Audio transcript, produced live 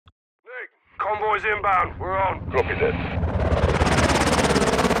Convoy's inbound. We're on. Copy that.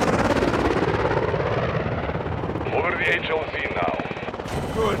 Over the HLZ now.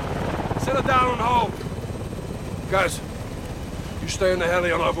 Good. Settle down on hold. Guys, you stay in the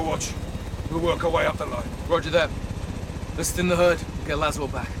heli on Overwatch. We'll work our way up the line. Roger that. Let's thin the herd, get Laswell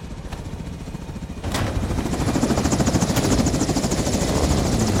back.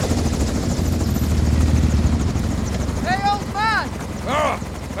 Hey, old man! Ah!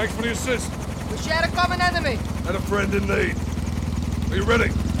 Thanks for the assist. We share a common enemy. And a friend in need. Are you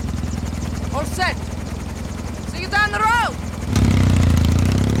ready? All set. See you down the road!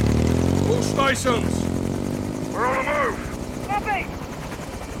 All stations. We're on the move. Copy!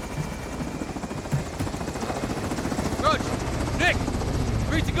 Rog! Nick!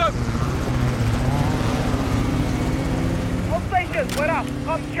 Free to go! All stations, we're up.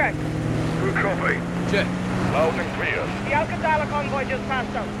 Comms check. Good copy. Check. Loud and clear. The Alcantara convoy just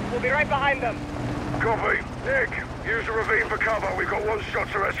passed us. We'll be right behind them. Copy. Nick, use the ravine for cover. We've got one shot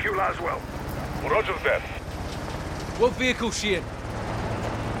to rescue Laswell. Roger that. What vehicle's she in?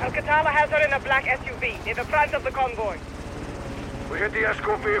 Alcantara has her in a black SUV, near the front of the convoy. We hit the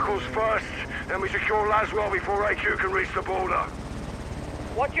escort vehicles first, then we secure Laswell before AQ can reach the border.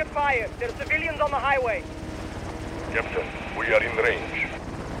 Watch your fire. There are civilians on the highway. Captain, we are in range.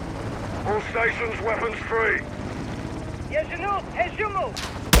 All stations, weapons free. Yes, you know. As you move.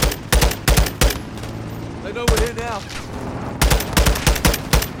 They know we're here now.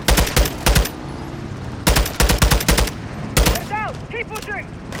 They're down. Keep pushing.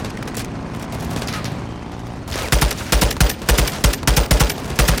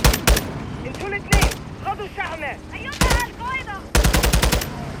 انتوا الاثنين خذوا الشحنة. أيها القائدة.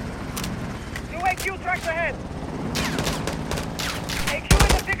 2AQ tracks ahead. AQ in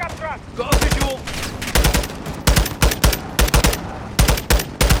the pickup truck. Got a visual!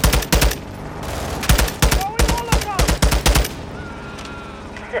 Going all across.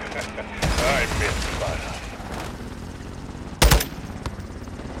 I missed fire.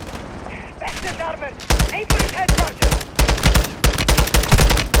 Back to Darwin. Aim for his head, Sergeant.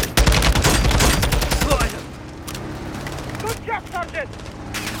 Slide him! Good job, Sergeant.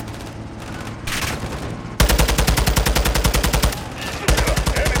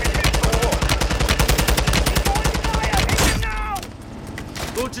 Enemy missile lost. He's going fire. Hit him now.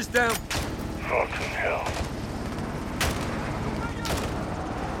 Launch is down. Fucking hell.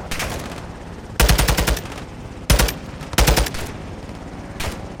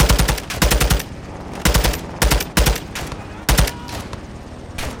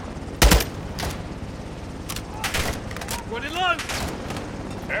 Running low!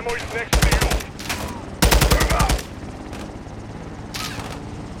 Ammo is next to you. Move out!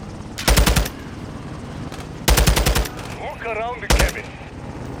 Look around the cabin.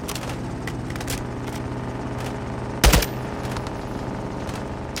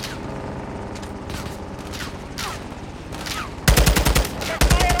 Get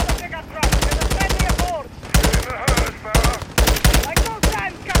fire on the pickup truck. There's a friendly aboard. Get in the herd, fella. Like those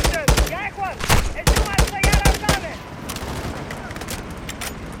times, Captain. Ya Juan. Es tu السيارة الثانية.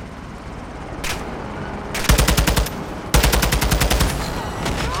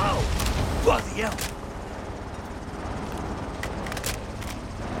 Bloody hell!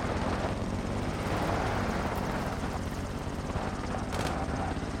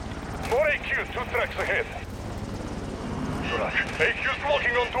 More AQ, 2 tracks ahead. Truck. AQ's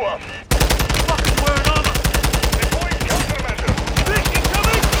locking onto us. Fucking wearing armor! Deploying countermeasures. Nick,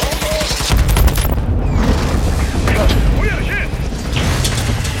 incoming! We are hit!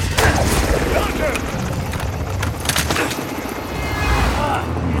 Sergeant!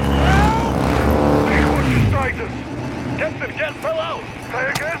 Nick, what's your status? Captain, gas fell out! Say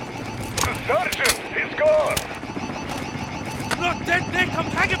again? The sergeant, he's gone! Not dead, Nick! I'm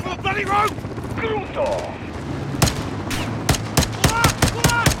hanging from a bloody rope! Crudo! Pull up!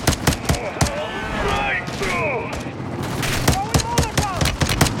 Pull up! Right through! Going all across.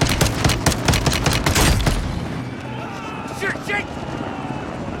 Shit, shit!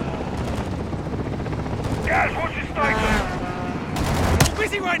 Guys, what's your status? All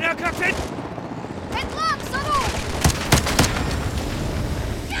busy right now, Captain! Headlock, subtle.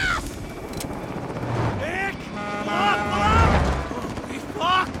 Yes! Nick! Pull up! Pull up! Holy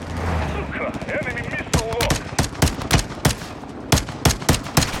fuck! Suka, enemy missile lost.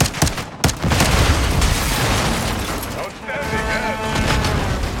 Outstanding, man!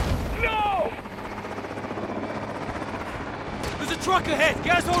 No! There's a truck ahead!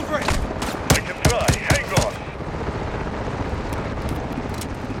 Get us over it! I can try, hang on.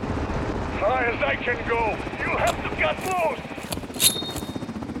 High as I can go. You have to get loose!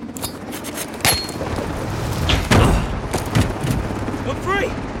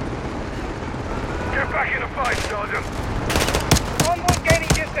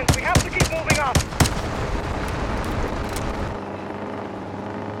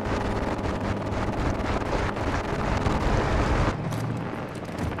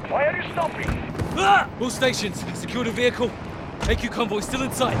 stopping? All stations, secure the vehicle. AQ convoy still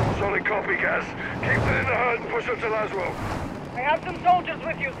in sight. Solid copy, Gaz. Keep it in the herd and push them to Laswell. I have some soldiers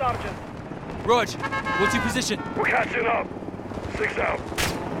with you, Sergeant. Rog, what's your position? We're catching up. 6 out.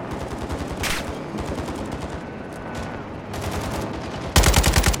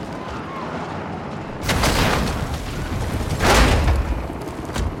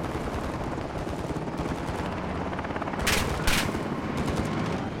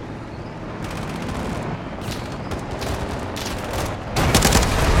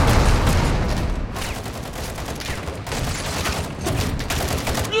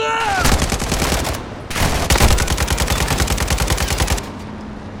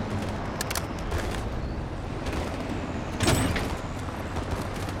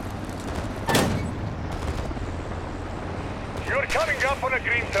 You're coming up on a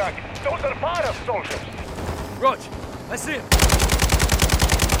green truck. Those are para soldiers. Rog, I see him.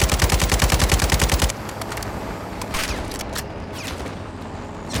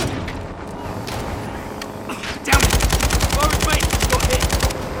 Damn it! Forward mate, got hit.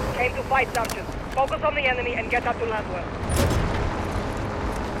 Came to fight, Sergeant. Focus on the enemy and get up to Laswell.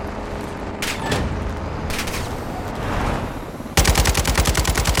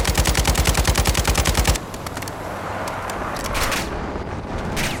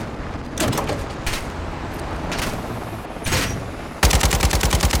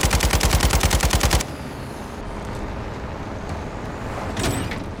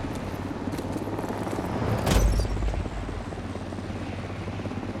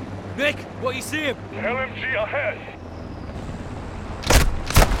 Nick, what you see him? LMG ahead.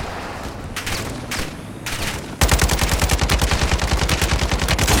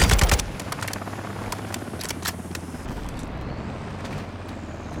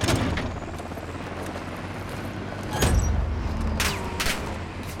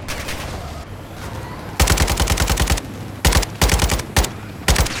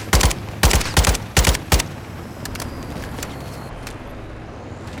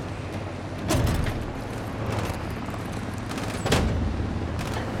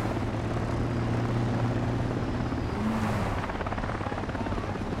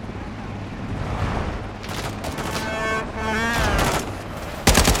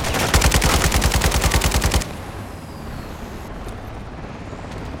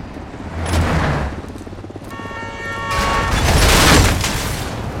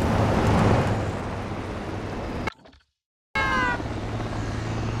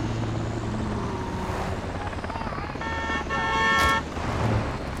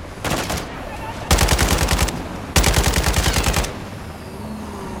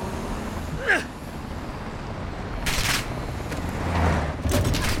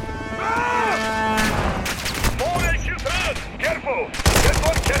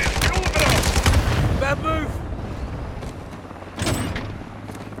 Bad move!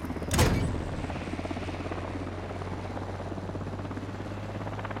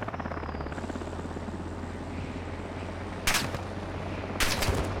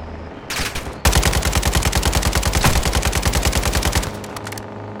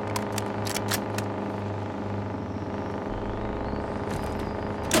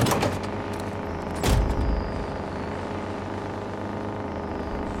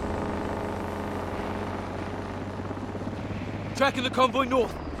 Tracking the convoy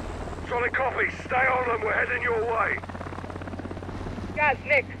north. Solid copy. Stay on them. We're heading your way. Gaz,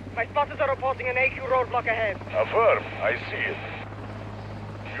 Nick, my spotters are reporting an AQ roadblock ahead. Affirm. I see it.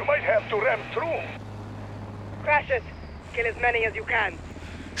 You might have to ram through. Crash it. Kill as many as you can.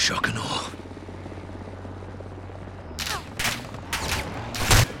 Shock and awe.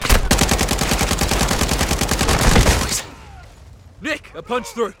 Nick, a punch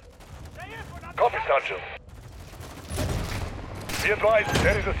through. Copy, Sergeant. Be advised,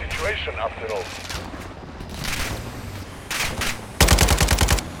 there is a situation after all.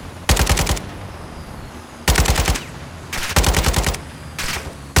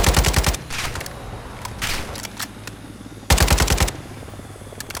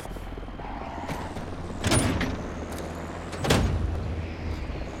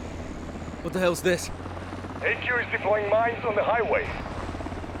 What the hell's this? AQ is deploying mines on the highway.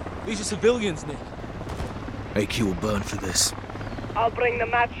 These are civilians, Nick. AQ will burn for this. I'll bring the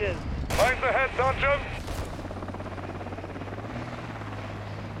matches. Mines ahead, Sergeant.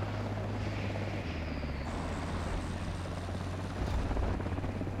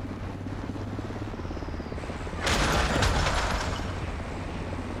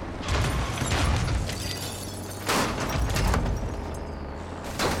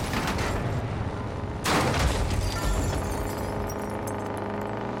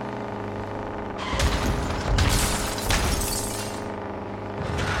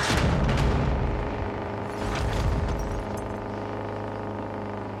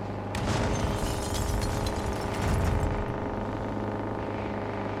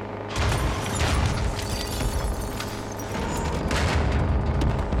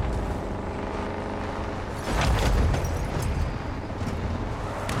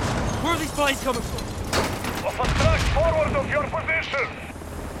 Where are these planes coming from? Off a track forward of your position.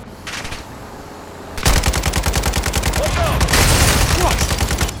 Watch out! What?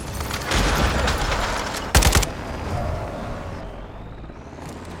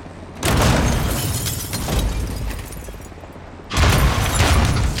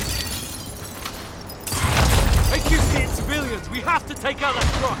 AQ's hitting civilians. We have to take out that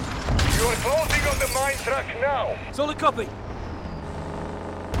truck. You are closing on the mine track now. Solid copy.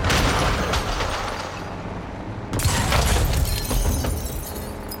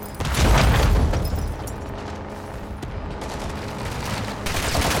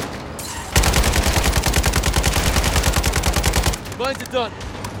 Mines are done.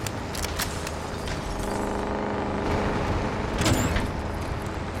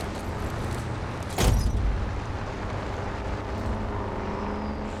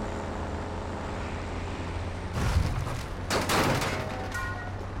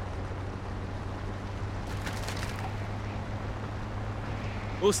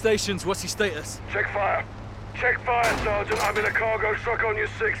 All stations, what's your status? Check fire. Check fire, Sergeant. I'm in a cargo truck on your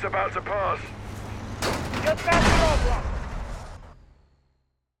 6 about to pass. Just past the roadblock.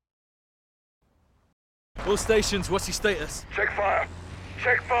 All stations, what's your status? Check fire.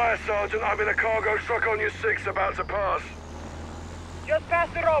 Check fire, Sergeant. I'm in a cargo truck on your 6 about to pass. Just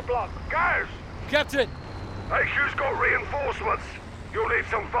past the roadblock. Guys! Captain! HQ's got reinforcements. You'll need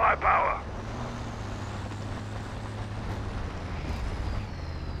some firepower.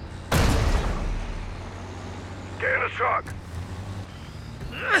 Get in the truck.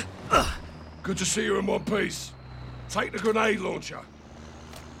 Good to see you in one piece. Take the grenade launcher.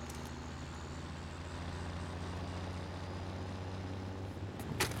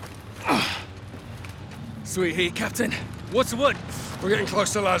 Sweet heat, Captain. What's the word? We're getting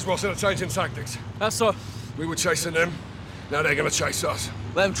close to Laswell's and are changing tactics. How so? We were chasing them. Now they're gonna chase us.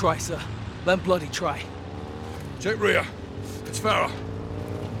 Let them try, sir. Let them bloody try. Check rear. It's Farah.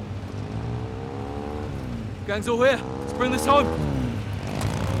 Gang's all here. Let's bring this home.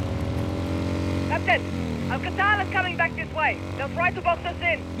 Captain, Al-Qatala's coming back this way. They'll try to box us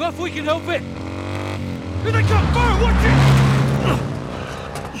in. Not if we can help it. Here they come! Fire! Watch it!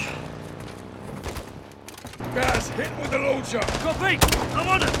 Guys, hit with the launcher. Copy! I'm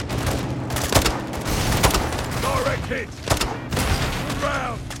on it! Direct hit. Good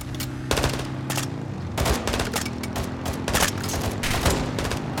round.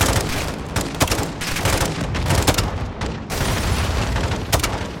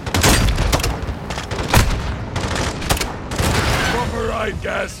 Proper aim,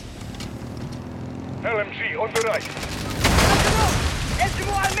 Gaz. LMG on the right.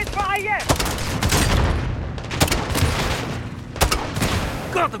 اهجموا على المدفعية.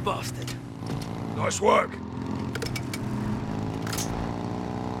 Got the bastard! Nice work.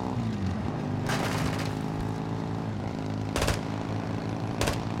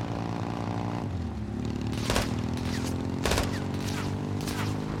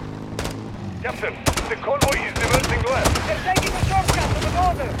 Captain, the convoy is diverting left. They're taking a shortcut to the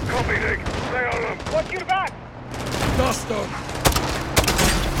border. Copy, Nick. Stay on them. Watch your back. Dust them.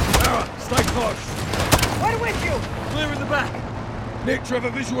 Farah, stay close. We're with you. Clear in the back. Nick, do you have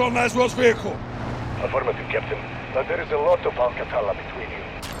a visual on Laswell's vehicle? Affirmative, Captain. But there is a lot of Al-Qatala between you.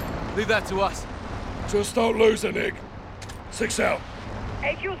 Leave that to us. Just don't lose her, Nick. 6 out.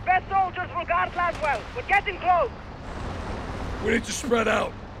 AQ's best soldiers will guard Laswell. We're getting close. We need to spread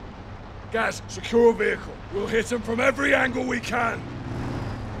out. Gaz, secure a vehicle. We'll hit them from every angle we can.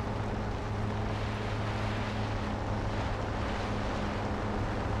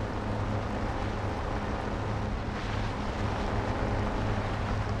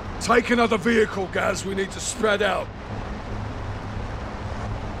 Take another vehicle, Gaz. We need to spread out.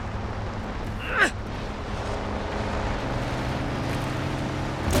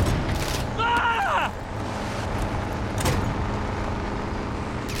 Ah!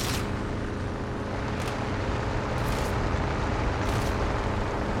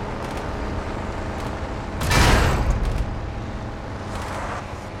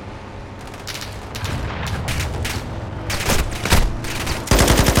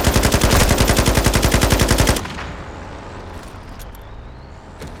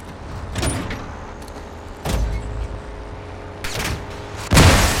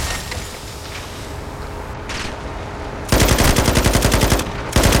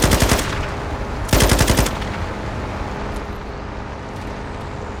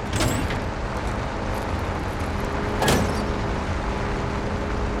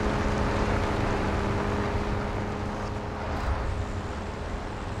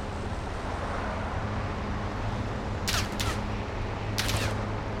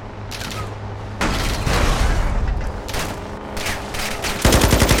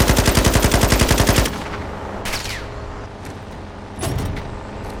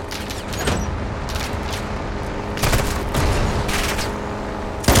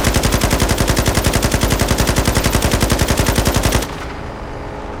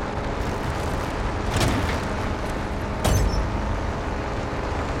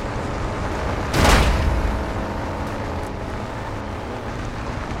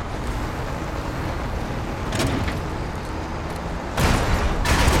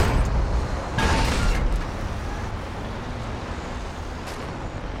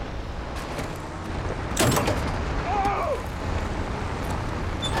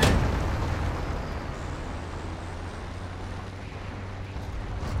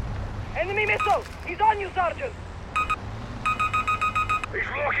 Enemy missile! He's on you, Sergeant! He's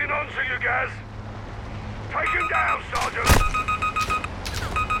locking onto you, Gaz. Take him down, Sergeant.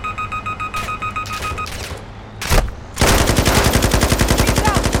 He's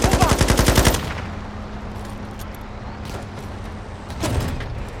down! Move on!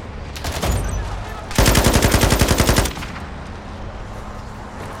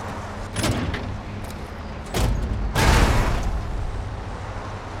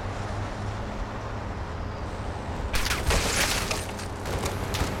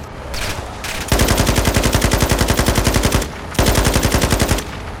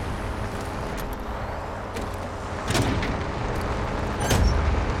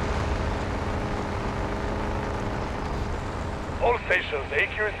 All stations,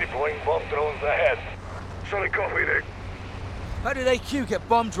 AQ is deploying bomb drones ahead. Solid copy, Nick. How did AQ get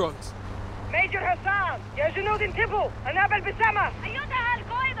bomb drones? Major Hassan! يا جنود انتبهوا! النابل بسمة! أيدها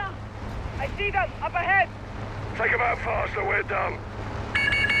القاعدة! I see them, up ahead! Take him out fast or we're done.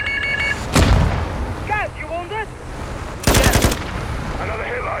 Gaz, you wounded? Another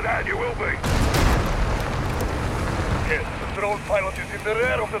hit like that, you will be. Yes, the drone pilot is in the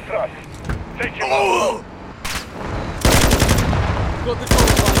rear of the truck. Take him out. Got the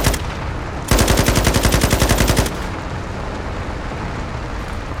drone pilot.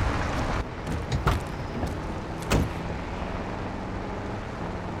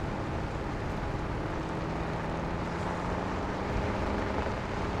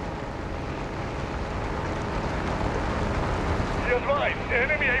 Be advised,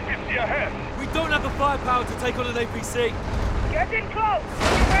 enemy APC ahead. We don't have the firepower to take on an APC. Get in close!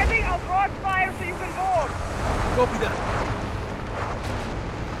 You ready? I'll cross fire so you can board! Copy that.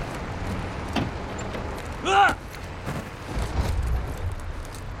 Ah!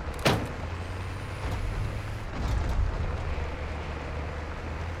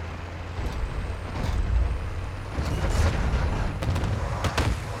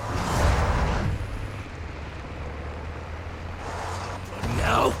 Bloody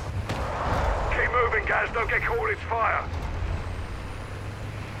hell! Keep moving, Gaz. Don't get caught in its fire.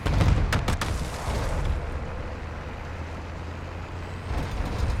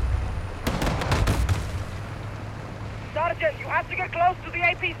 Sergeant, you have to get close to the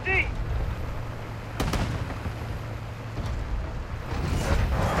APC!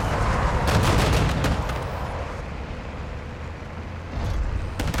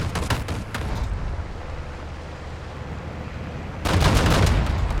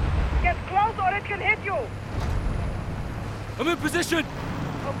 Get close or it can hit you! I'm in position!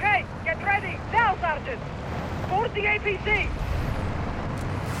 Okay, get ready! Now, Sergeant! Board the APC!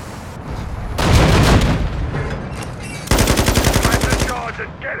 Let the charge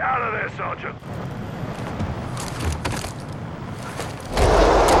and get out of there, Sergeant.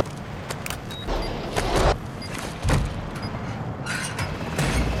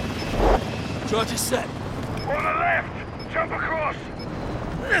 Charge is set. On the left! Jump across!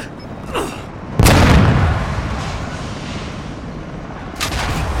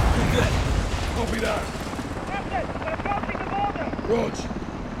 Good. Copy that. Captain, we're crossing the border! Rog.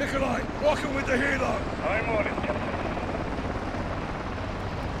 Nikolai, rocking with the helo. I'm on it, Captain.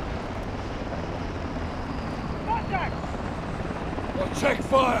 Contact! Well, check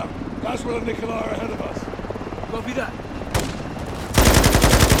fire. That's where the Nikolai are ahead of us. Copy that.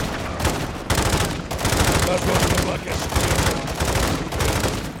 That's what the black SUV.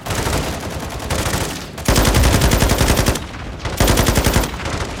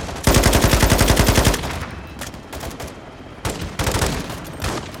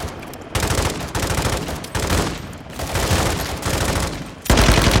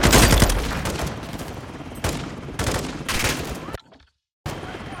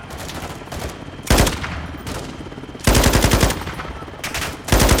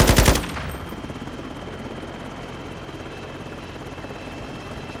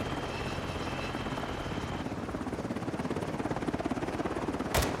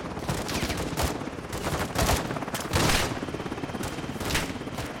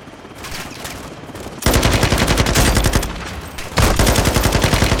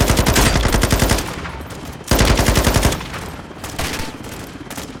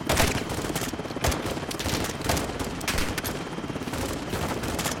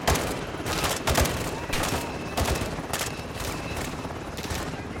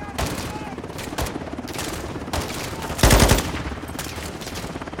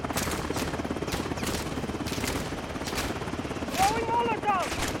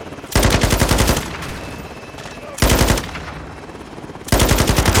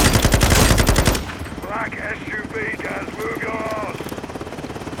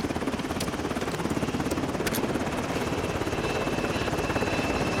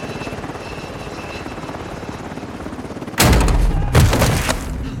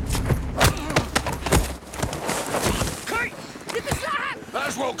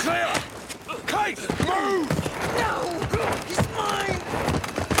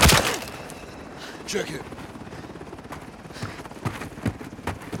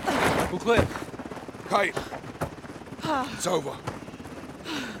 We're clear. Kate. It's over.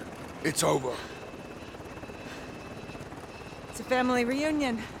 It's over. It's a family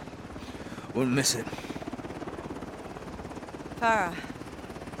reunion. Wouldn't miss it. Farah.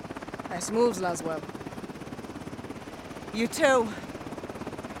 Nice moves, Laswell. You too.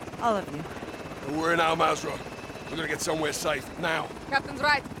 All of you. We're in Al Mazrah. We're gonna get somewhere safe, now. Captain's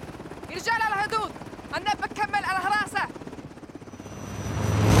right. رجال على الحدود. النب بكمل على الحراسة.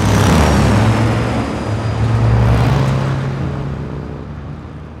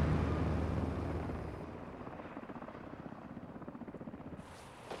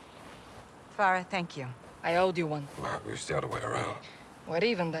 Farah, thank you. I owed you one. Well, it's the other way around. We're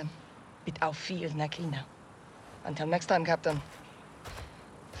even then. Bit auf viel nakina. Until next time, Captain.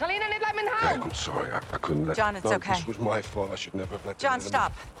 خلينا نطلع من Kate, هون. I'm sorry. I couldn't let... John, it's no, okay. This was my fault. I should never have let John, them-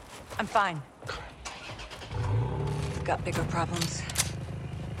 stop. I'm fine. We've got bigger problems.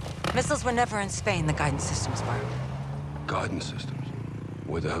 Missiles were never in Spain. The guidance systems were. Guidance systems?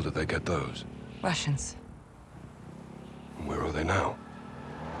 Where the hell did they get those? Russians. And where are they now?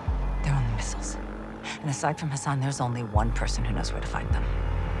 They're on the missiles. And aside from Hassan, there's only one person who knows where to find them.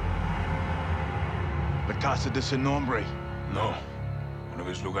 La Casa de Sin Nombre. No. One of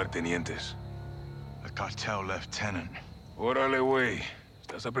his lugartenientes. A cartel lieutenant. Órale, güey.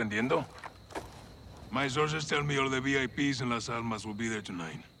 ¿Estás aprendiendo? My sources tell me all the VIPs in Las Almas will be there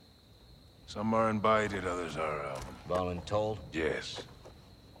tonight. Some are invited, others are, Voluntold? yes.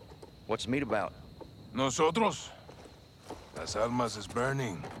 What's the meet about? Nosotros? Las Almas is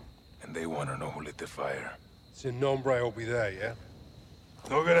burning, and they want to know who lit the fire. Sin Nombre will be there, yeah?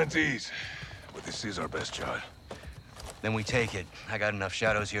 No guarantees, but this is our best shot. Then we take it. I got enough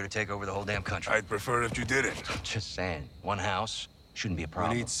shadows here to take over the whole damn country. I'd prefer if you didn't. Just saying. One house shouldn't be a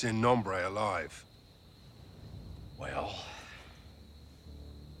problem. We need Sin Nombre alive. Well...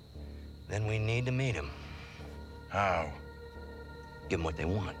 then we need to meet him. How? Give them what they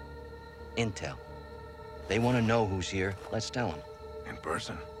want. Intel. They want to know who's here. Let's tell them. In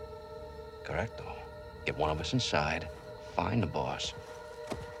person? Correcto. Get one of us inside. Find the boss.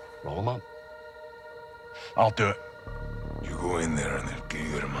 Roll him up. I'll do it. You go in there and they'll kill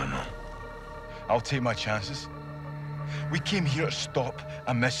you, hermano. I'll take my chances. We came here to stop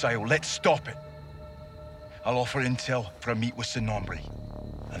a missile. Let's stop it. I'll offer intel for a meet with Sin Nombre.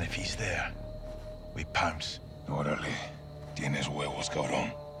 And if he's there, we pounce. Órale. Tienes huevos,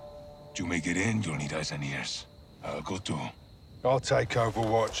 cabrón. You make it in, you'll need eyes and ears. I'll go too. I'll take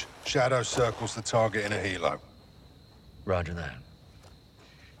Overwatch. Shadow circles the target in a helo. Roger that.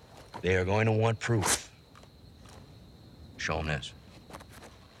 They are going to want proof. Show them this.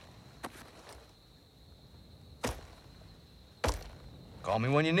 Call me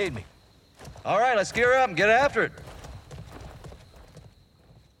when you need me. All right, let's gear up and get after it.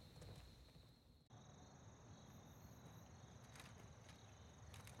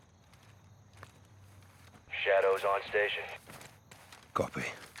 Shadows on station. Copy.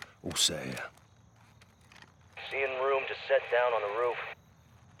 All set here. Seeing room to set down on the roof.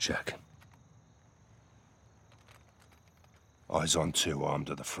 Check. Eyes on two, armed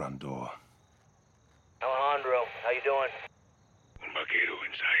at the front door. Alejandro, how you doing? Un vaquero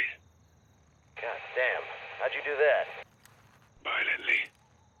inside. God damn, how'd you do that? Violently.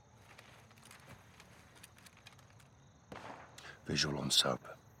 Visual on soap.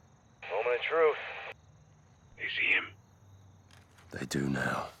 Moment of truth. They see him. They do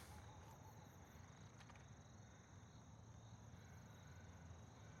now.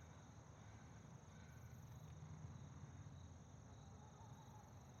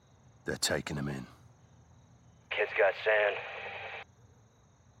 They're taking him in. Kid's got sand.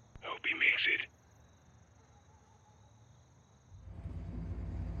 Hope he makes it.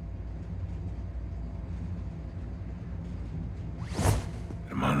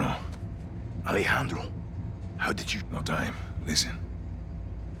 Hermano. Alejandro, how did you... No time. Listen.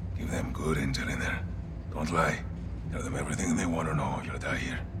 Give them good intel in there. Don't lie. Tell them everything they want to know. You'll die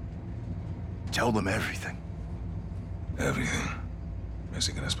here. Tell them everything. Everything.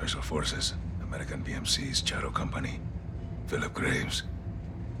 Mexican Special Forces, American BMC's Shadow Company, Philip Graves.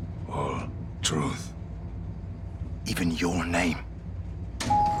 All truth. Even your name.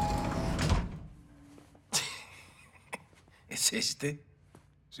 ¿Es este?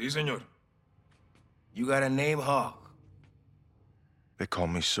 Sí, señor. You got a name, Hawk? They call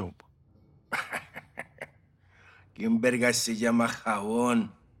me Soap. ¿Quién verga se llama Jabón?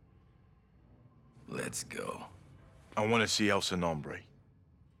 Let's go. I want to see El Sin Nombre.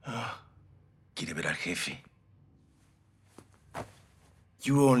 Quiere ver al jefe.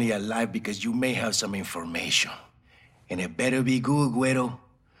 You're only alive because you may have some information. And it better be good, Güero,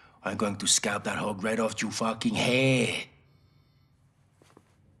 I'm going to scalp that hog right off your fucking head.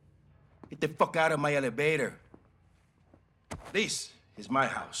 Get the fuck out of my elevator. This is my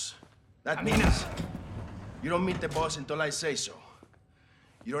house. That means you don't meet the boss until I say so.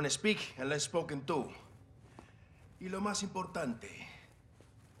 You don't speak unless spoken to. Y lo más importante,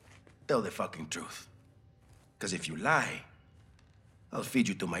 tell the fucking truth. Because if you lie, I'll feed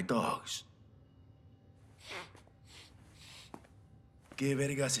you to my dogs. ¿Qué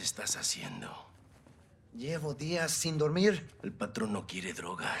vergas estás haciendo? Llevo días sin dormir. El patrón no quiere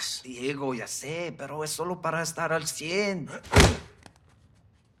drogas. Diego, ya sé, pero es solo para estar al 100.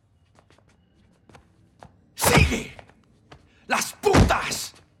 ¡Sigue! ¡Las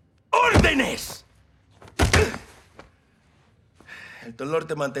putas! ¡Órdenes! El dolor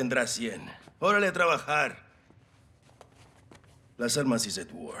te mantendrá 100. Órale a trabajar. Las armas is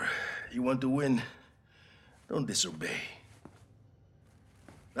at war. You want to win? Don't disobey.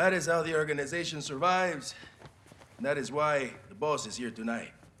 That is how the organization survives. And that is why the boss is here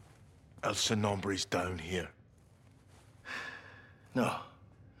tonight. El Sin Nombre's down here. No.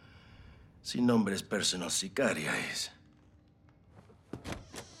 Sin Nombre es personal sicaria es.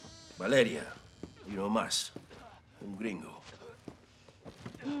 Valeria, y no más. Un gringo.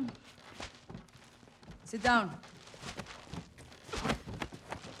 Sit down.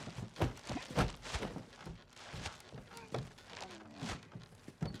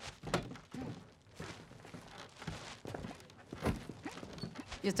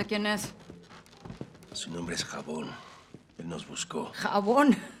 ¿Y este quién es? Su nombre es Jabón. Él nos buscó.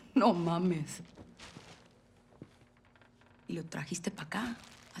 Jabón. No mames. ¿Y lo trajiste para acá?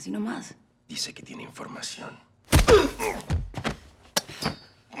 Así nomás. Dice que tiene información.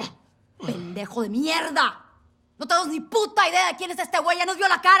 ¡Pendejo de mierda! No tenemos ni puta idea de quién es este güey. ¡Ya nos vio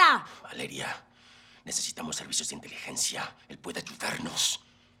la cara! Valeria, necesitamos servicios de inteligencia. Él puede ayudarnos.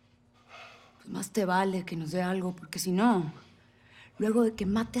 Pues más te vale que nos dé algo, porque si no... Luego de que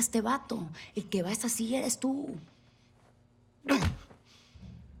mate a este vato, el que va a esa silla eres tú.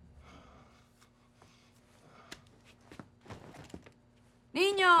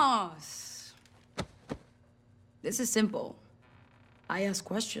 Niños! This is simple. I ask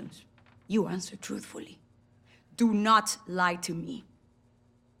questions. You answer truthfully. Do not lie to me.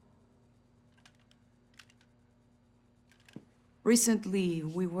 Recently,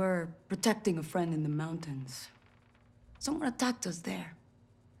 we were protecting a friend in the mountains. Someone attacked us there.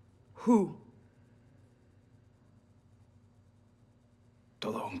 Who?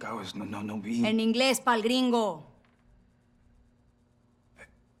 Todo un caos, no vi. En inglés, pa'l gringo.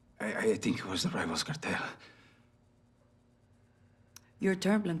 I think it was the rivals cartel. Your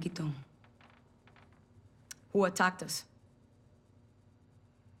turn, Blanquito. Who attacked us?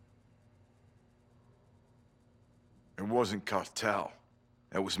 It wasn't cartel.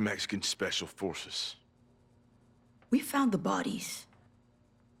 It was Mexican Special Forces. We found the bodies.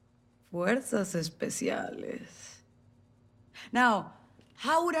 Fuerzas Especiales. Now,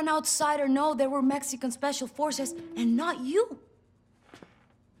 how would an outsider know there were Mexican Special Forces and not you?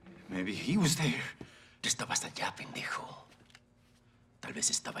 Maybe he was there. Tú estabas allá, pendejo. Tal vez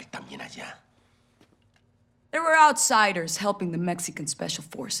estaba él también allá. There were outsiders helping the Mexican Special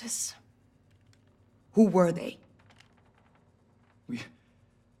Forces. Who were they?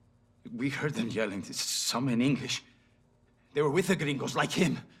 We heard them yelling, some in English. They were with the gringos, like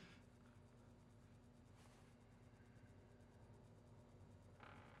him.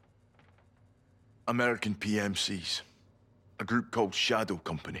 American PMCs. A group called Shadow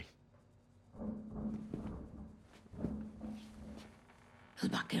Company. Los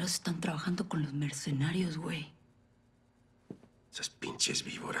vaqueros están trabajando con los mercenarios, güey. Esas pinches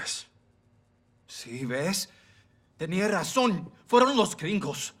víboras. Sí, ¿ves? Tenía razón. Fueron los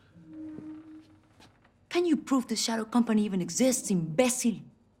gringos. Can you prove the Shadow Company even exists, imbécil?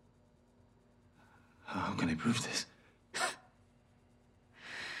 How can I prove this?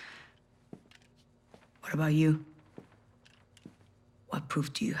 What about you? What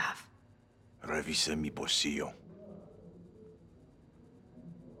proof do you have? Revise mi bolsillo.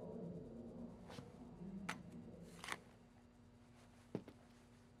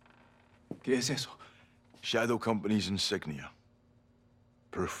 ¿Qué es eso? Shadow Company's insignia.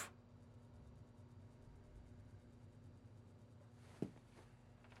 Proof.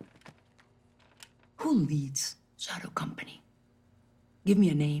 Who leads Shadow Company? Give me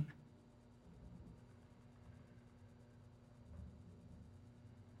a name.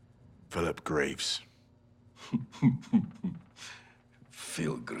 Philip Graves.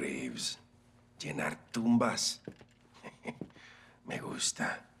 Phil Graves. Llenar tumbas. Me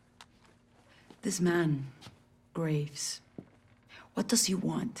gusta. This man, Graves, What does he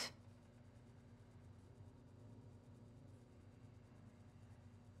want?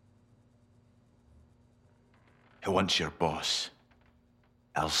 He wants your boss,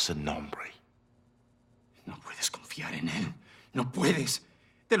 El Nombre. No puedes confiar en él. No puedes.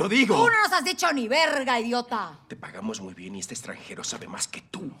 ¡Te lo digo! ¡Tú no nos has dicho ni verga, idiota! Te pagamos muy bien y este extranjero sabe más que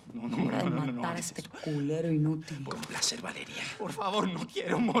tú. Hora de matar a este culero inútil. Con placer, Valeria. Por favor, no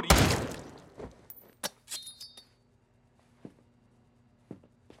quiero morir.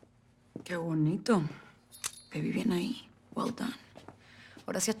 Qué bonito. Te vi bien ahí. Well done.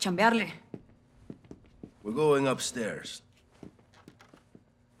 Ahora sí a chambearle. We're going upstairs.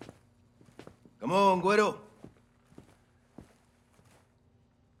 Come on, güero.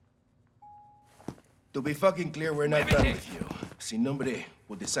 To be fucking clear, we're not done with you. Sin nombre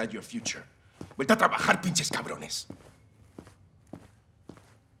will decide your future. Vuelta a trabajar, pinches cabrones.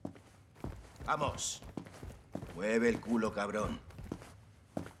 Vamos. Mueve el culo, cabrón.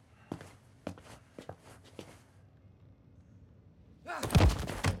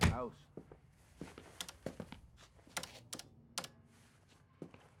 House.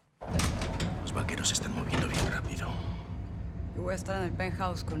 Los vaqueros se están moviendo bien rápido. Yo voy a estar en el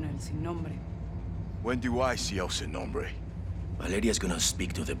penthouse con él, sin nombre. When do I see El Nombre? Valeria's gonna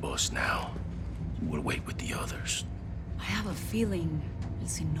speak to the boss now. We'll wait with the others. I have a feeling El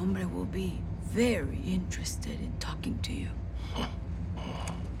Sin Nombre will be very interested in talking to you.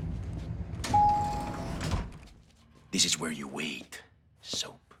 This is where you wait,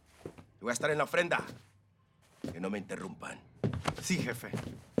 Soap. Yo voy a estar en la ofrenda. Que no me interrumpan. Sí, jefe.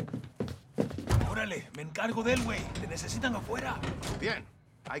 Órale, me encargo de él, güey. Te necesitan afuera. Bien.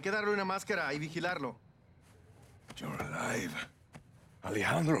 Hay que darle una máscara y vigilarlo. You're alive.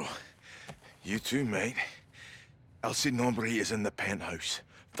 Alejandro, you too, mate. El Nombre is in the penthouse,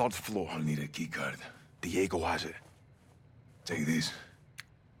 3rd floor. I'll need a keycard. Diego has it. Take this.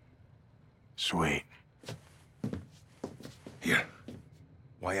 Sweet. Here.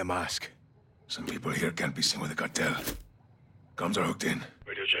 Why a mask? Some people here can't be seen with the cartel. Comms are hooked in.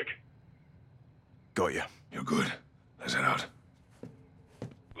 Radio check. Got you. You're good. Let's head out.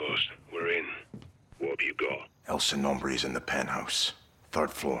 Ghost, we're in. What have you got? El Nombre is in the penthouse,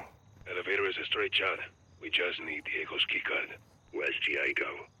 3rd floor. Elevator is a straight shot. We just need Diego's keycard. Where's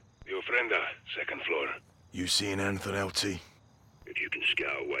Diego? The ofrenda, 2nd floor. You seeing anything, LT? If you can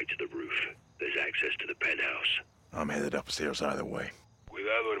scout way to the roof, there's access to the penthouse. I'm headed upstairs either way.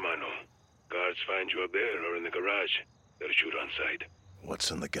 Cuidado, hermano. Guards find you up there or in the garage. They'll shoot on sight.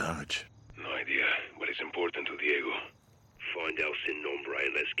 What's in the garage? No idea, but it's important to Diego. Find El Sin Nombre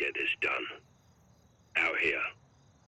and let's get this done. Out here.